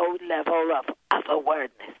a low level of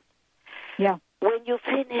awareness, when you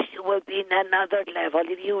finish, you will be in another level.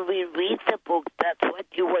 If you reread the book, that's what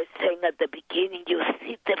you were saying at the beginning, you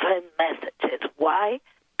see different messages. Why?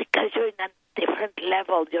 Because you're in a different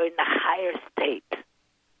level. You're in a higher state.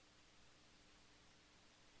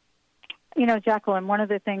 Jacqueline, one of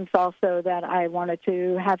the things also that I wanted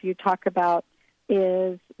to have you talk about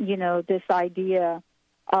is, this idea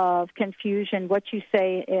of confusion. What you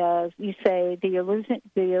say is,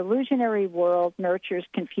 the illusionary world nurtures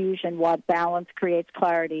confusion while balance creates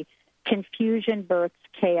clarity. Confusion births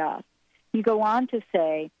chaos. You go on to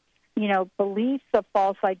say, beliefs of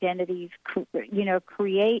false identities,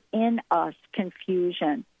 create in us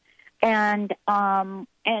confusion. And I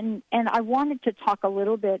wanted to talk a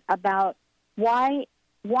little bit about why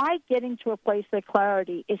getting to a place of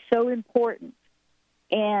clarity is so important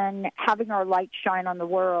and having our light shine on the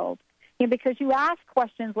world. Because you ask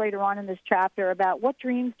questions later on in this chapter about what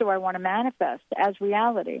dreams do I want to manifest as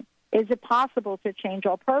reality? Is it possible to change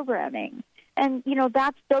all programming? And,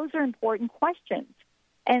 those are important questions.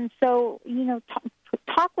 And so,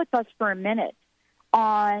 talk with us for a minute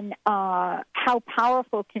on how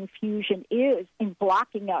powerful confusion is in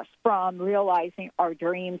blocking us from realizing our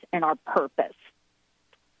dreams and our purpose.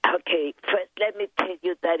 Okay, first let me tell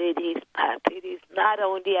you that it is not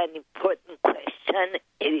only an important question,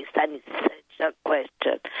 it is an essential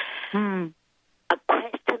question. A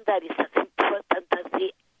question that is as important as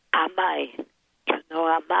the am I.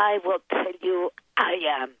 Am I will tell you I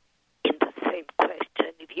am in the same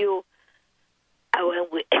question. If you,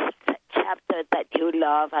 it's a chapter that you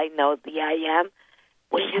love, I know the I am.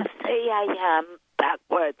 When you say I am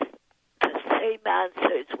backwards, the same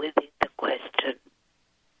answer is within the question.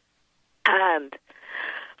 And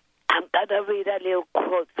I'm going to read a little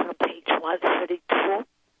quote from page 132,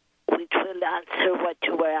 which will answer what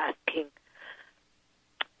you were asking.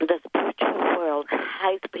 The spiritual world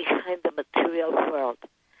hides behind the material world,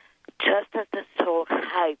 just as the soul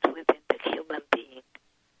hides within the human being.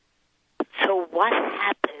 So what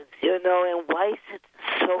happens, and why is it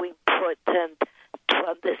so important to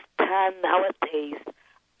understand nowadays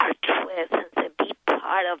our true essence and be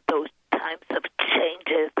part of those times of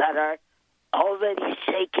changes that are already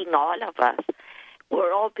shaking all of us?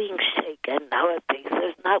 We're all being shaken nowadays.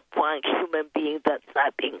 There's not one human being that's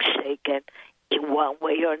not being shaken in one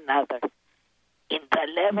way or another. In the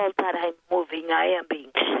level that I'm moving, I am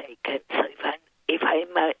being shaken. So if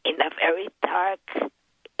I'm in a very dark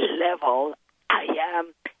level, I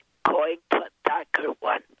am going to a darker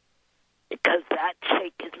one, because that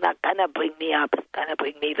shake is not going to bring me up. It's going to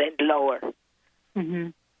bring me even lower.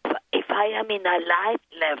 Mm-hmm. But if I am in a light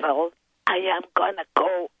level, I am going to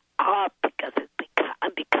go up because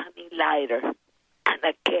I'm becoming lighter. And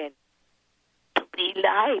again, to be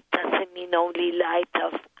light doesn't mean only light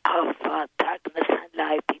of darkness and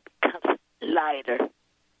light. It becomes lighter.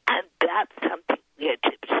 And that's something the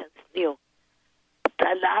Egyptians knew.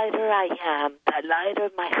 The lighter I am, the lighter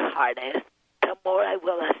my heart is, the more I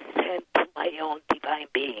will ascend to my own divine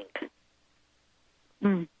being.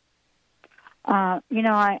 Mm.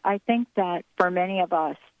 I think that for many of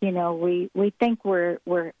us, we think we're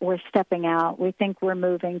stepping out. We think we're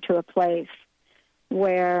moving to a place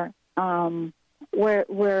where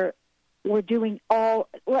we're doing all.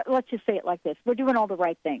 Let's just say it like this: we're doing all the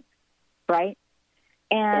right things, right?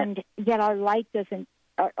 And yet our light doesn't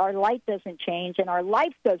change, and our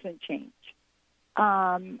life doesn't change.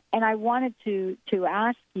 And I wanted to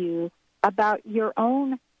ask you about your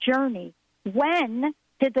own journey. When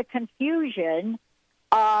did the confusion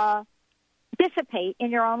dissipate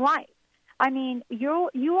in your own life? I mean,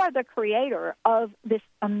 you are the creator of this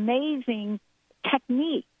amazing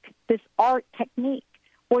technique, this art technique,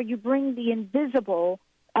 where you bring the invisible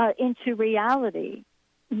into reality.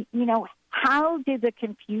 How did the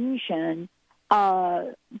confusion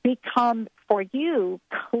become for you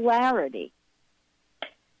clarity?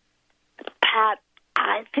 Pat,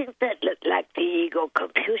 I think that, like the ego,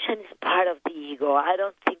 confusion is part of the ego. I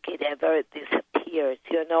don't think it ever disappears.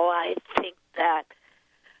 I think that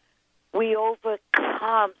we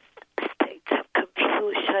overcome states of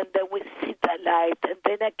confusion, then we see the light, and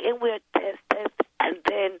then again we are tested, and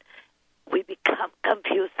then we become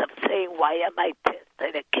confused of saying, why am I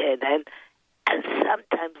tested again? And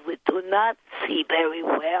sometimes we do not see very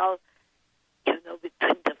well,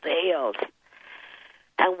 between the veils.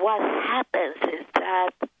 And what happens is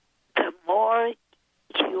that the more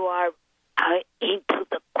you are into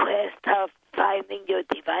the quest of finding your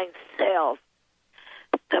divine self,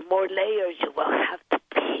 the more layers you will have to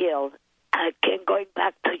peel. Again, going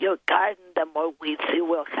back to your garden, the more weeds you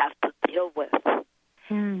will have to deal with.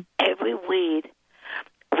 Mm. Every weed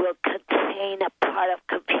will contain a part of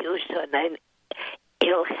confusion, and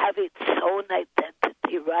it'll have its own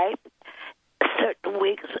identity, right? Certain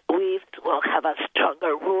weeds will have a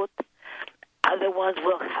stronger root. Other ones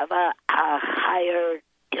will have a higher,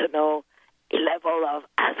 level of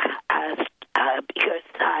a bigger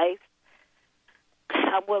size.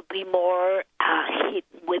 Some will be more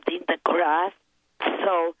hidden within the grass.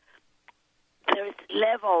 So there's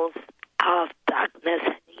levels of darkness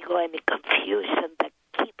and ego and confusion that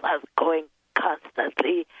keep us going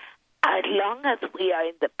constantly. As long as we are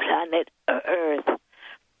in the planet Earth,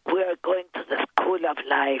 we are going to the school of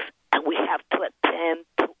life, and we have to attend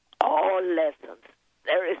to all lessons.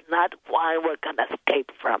 There is not one we're going to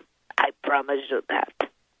escape from. I promise you that.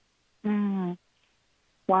 Mm.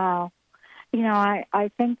 Wow. I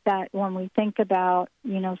think that when we think about,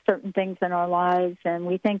 certain things in our lives, and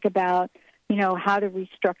we think about, how to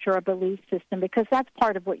restructure our belief system, because that's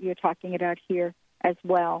part of what you're talking about here as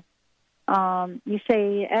well. You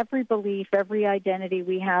say every belief, every identity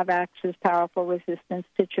we have acts as powerful resistance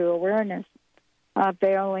to true awareness,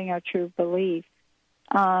 veiling our true belief.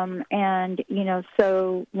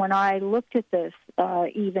 So when I looked at this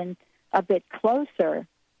even a bit closer,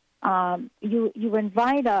 you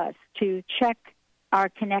invite us to check our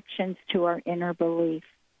connections to our inner belief.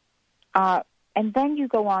 And then you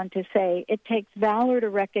go on to say, it takes valor to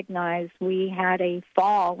recognize we had a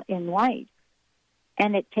fall in life,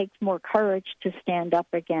 and it takes more courage to stand up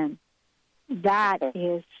again. That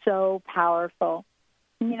is so powerful.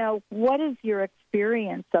 You know, what is your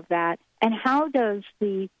experience of that, and how does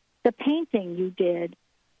the painting you did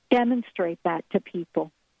demonstrate that to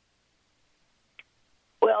people?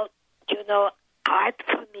 Well, you know, art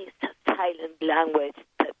for me is a silent language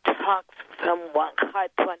that talks from one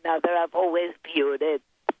heart to another. I've always viewed it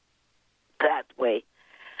that way.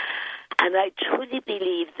 And I truly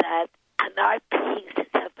believe that an art piece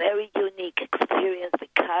is a very unique experience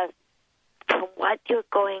because from what you're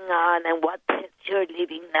going on and what test you're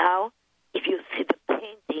living now, if you see the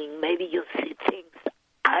painting, maybe you see things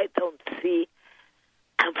I don't see.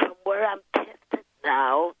 And from where I'm tested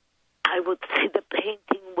now, I would see the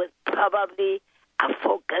painting with probably a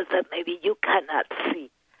focus that maybe you cannot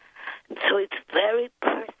see. So it's very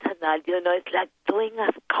personal, you know, it's like doing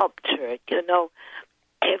a sculpture, you know.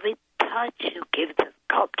 Every touch you give the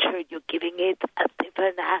sculpture, you're giving it a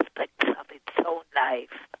different aspect of its own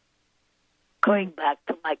life. Going back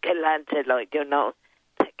to Michelangelo, you know,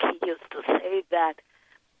 like he used to say that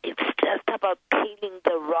it's just about peeling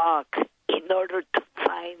the rock in order to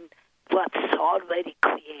find what's already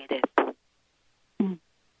created.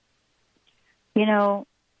 You know,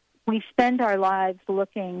 we spend our lives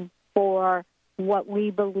looking for what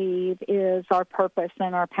we believe is our purpose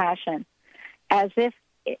and our passion, as if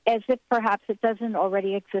perhaps it doesn't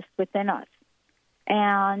already exist within us.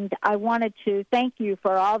 And I wanted to thank you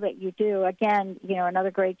for all that you do. Again, you know,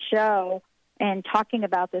 another great show. And talking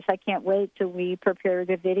about this, I can't wait till we prepare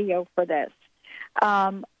the video for this.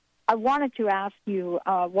 I wanted to ask you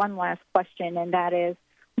one last question, and that is,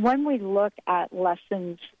 when we look at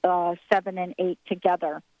lessons 7 and 8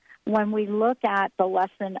 together, when we look at the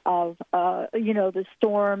lesson of, you know, the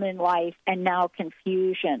storm in life and now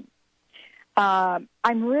confusion,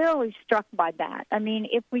 I'm really struck by that. I mean,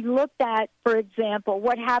 if we looked at, for example,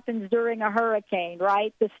 what happens during a hurricane,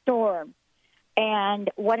 right, the storm, and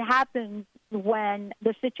what happens when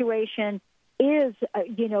the situation is,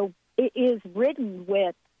 you know, is ridden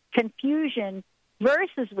with confusion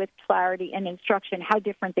versus with clarity and instruction, how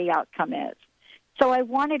different the outcome is. So I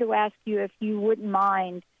wanted to ask you if you wouldn't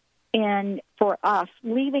mind, for us,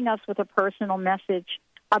 leaving us with a personal message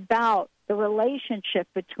about the relationship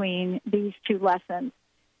between these two lessons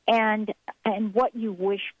and what you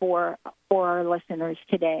wish for our listeners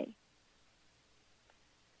today.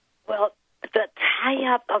 Well, the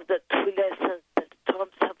tie-up of the two lessons, the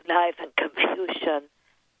storms of life and confusion,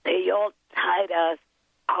 they all tied us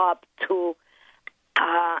up to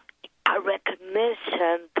a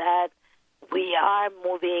recognition that we are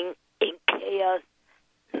moving in chaos,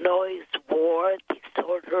 noise, war,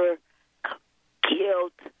 disorder,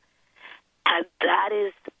 guilt, and that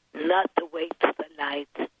is not the way to the light.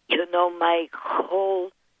 You know, my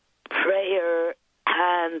whole prayer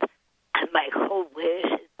and my whole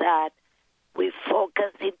wish is that we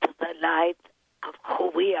focus into the light of who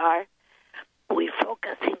we are. We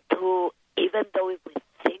focus into, even though we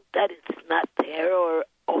think that it's not there or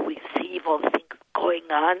we see evil things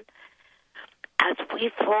going on, as we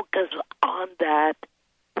focus on that,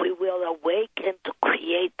 we will awaken to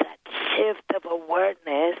create that shift of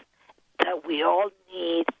awareness that we all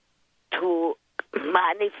need to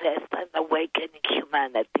manifest and awaken in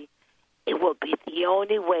humanity. It will be the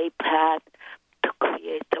only way path to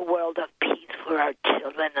create a world of peace for our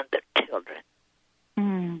children and their children.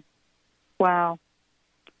 Wow.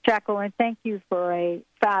 Jacqueline, thank you for a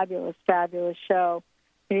fabulous, fabulous show.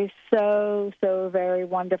 It is so, so very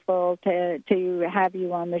wonderful to have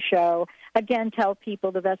you on the show. Again, tell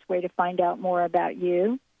people the best way to find out more about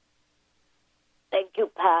you. Thank you,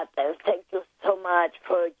 Pat, and thank you so much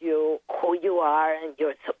for who you are and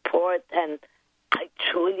your support. And I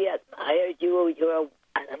truly admire you. You're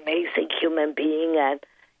an amazing human being, and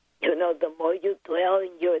you know, the more you dwell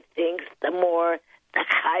in your things, the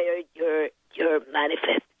higher you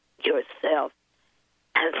manifest yourself.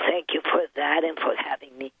 And thank you for that and for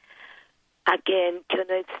having me. Again, you know,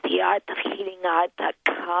 it's the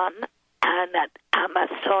artofhealingart.com, and at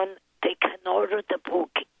Amazon they can order the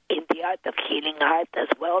book in the Art of Healing Art as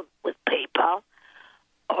well with PayPal,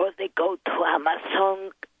 or they go to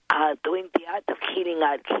Amazon doing the Art of Healing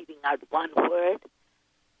Art one word,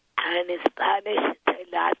 and in Spanish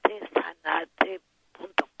it's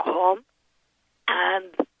elatesanarte.com,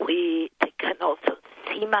 and they can also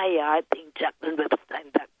see my art in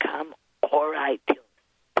JacquelineRipstein.com or iTunes,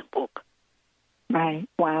 the book. Right.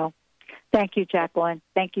 Wow. Thank you, Jacqueline.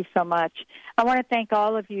 Thank you so much. I want to thank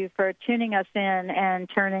all of you for tuning us in and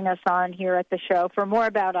turning us on here at the show. For more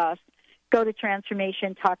about us, go to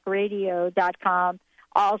transformationtalkradio.com.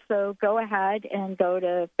 Also, go ahead and go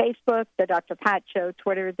to Facebook, The Dr. Pat Show,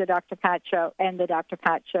 Twitter, The Dr. Pat Show, and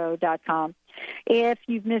thedrpatshow.com. If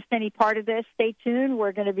you've missed any part of this, stay tuned.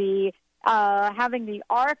 We're going to be having the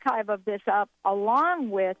archive of this up along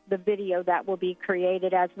with the video that will be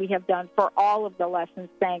created, as we have done for all of the lessons,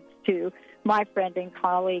 thanks to my friend and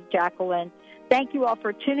colleague, Jacqueline. Thank you all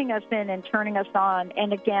for tuning us in and turning us on.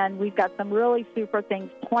 And again, we've got some really super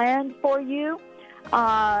things planned for you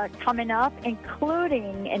coming up,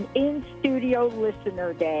 including an in-studio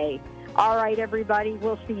listener day. All right, everybody,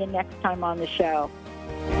 we'll see you next time on the show.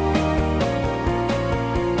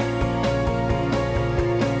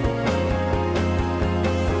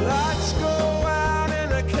 Lights go out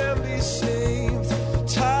and I can't be saved.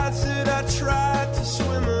 Tides that I tried to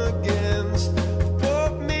swim against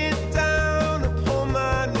brought me down upon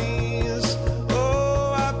my knees.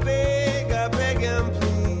 Oh, I beg and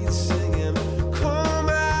plead, singing, come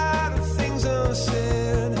out of things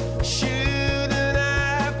unsaid. Shoot an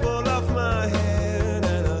apple off my head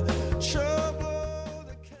and a trouble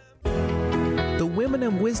that can't. The Women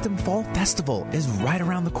in Wisdom Fall Festival is right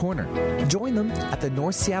around the corner. Join them at the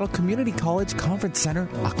North Seattle Community College Conference Center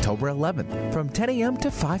October 11th from 10 a.m. to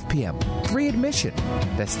 5 p.m. Free admission.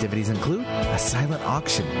 Festivities include a silent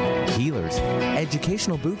auction, healers,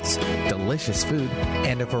 educational booths, delicious food,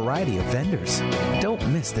 and a variety of vendors. Don't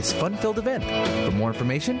miss this fun-filled event. For more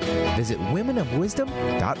information, visit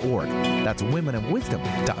womenofwisdom.org. That's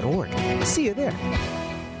womenofwisdom.org. See you there.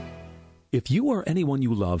 If you or anyone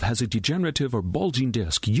you love has a degenerative or bulging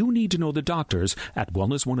disc, you need to know the doctors at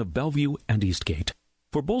Wellness One of Bellevue and Eastgate.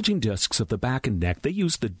 For bulging discs of the back and neck, they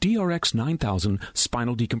use the DRX 9000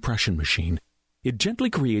 spinal decompression machine. It gently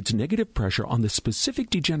creates negative pressure on the specific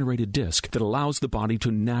degenerated disc that allows the body to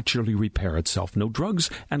naturally repair itself. No drugs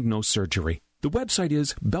and no surgery. The website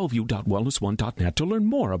is bellevue.wellness1.net to learn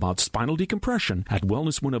more about spinal decompression at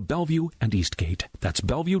Wellness One of Bellevue and Eastgate. That's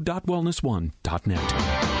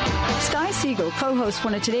bellevue.wellness1.net. Sky Siegel co-hosts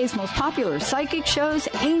one of today's most popular psychic shows,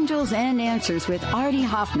 Angels and Answers, with Artie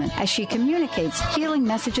Hoffman, as she communicates healing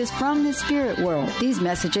messages from the spirit world. These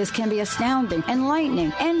messages can be astounding,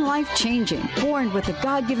 enlightening, and life-changing. Born with the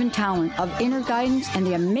God-given talent of inner guidance and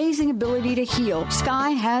the amazing ability to heal,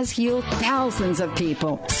 Sky has healed thousands of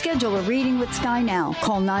people. Schedule a reading with Sky now.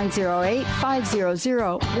 Call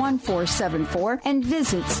 908-500-1474 and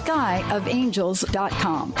visit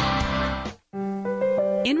skyofangels.com.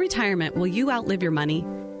 In retirement, will you outlive your money?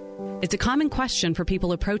 It's a common question for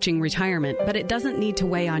people approaching retirement, but it doesn't need to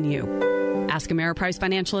weigh on you. Ask Ameriprise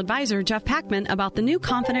financial advisor Jeff Packman about the new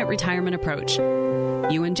Confident Retirement Approach.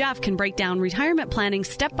 You and Jeff can break down retirement planning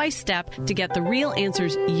step by step to get the real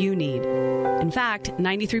answers you need. In fact,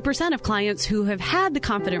 93% of clients who have had the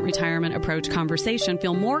Confident Retirement Approach conversation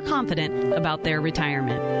feel more confident about their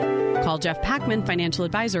retirement. Call Jeff Packman, financial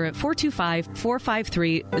advisor, at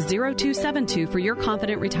 425-453-0272 for your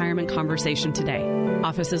Confident Retirement conversation today.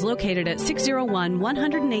 Office is located at 601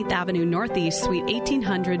 108th Avenue Northeast, Suite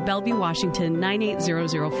 1800, Bellevue, Washington,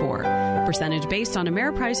 98004. Percentage based on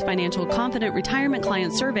Ameriprise Financial Confident Retirement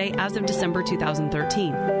Client Survey as of December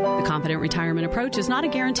 2013. The Confident Retirement Approach is not a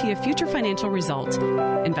guarantee of future financial results.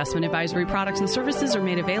 Investment advisory products and services are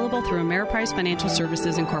made available through Ameriprise Financial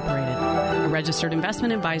Services Incorporated. A registered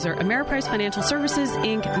investment advisor, Ameriprise Financial Services,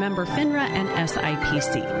 Inc., member FINRA and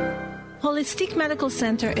SIPC. Holistic Medical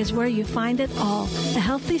Center is where you find it all. A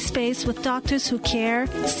healthy space with doctors who care,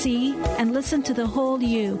 see, and listen to the whole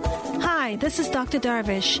you. Hi, this is Dr.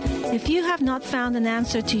 Darvish. If you have not found an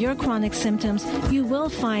answer to your chronic symptoms, you will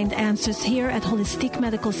find answers here at Holistic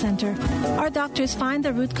Medical Center. Our doctors find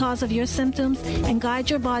the root cause of your symptoms and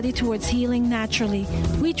guide your body towards healing naturally.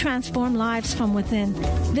 We transform lives from within.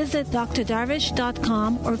 Visit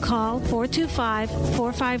drdarvish.com or call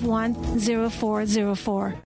 425-451-0404.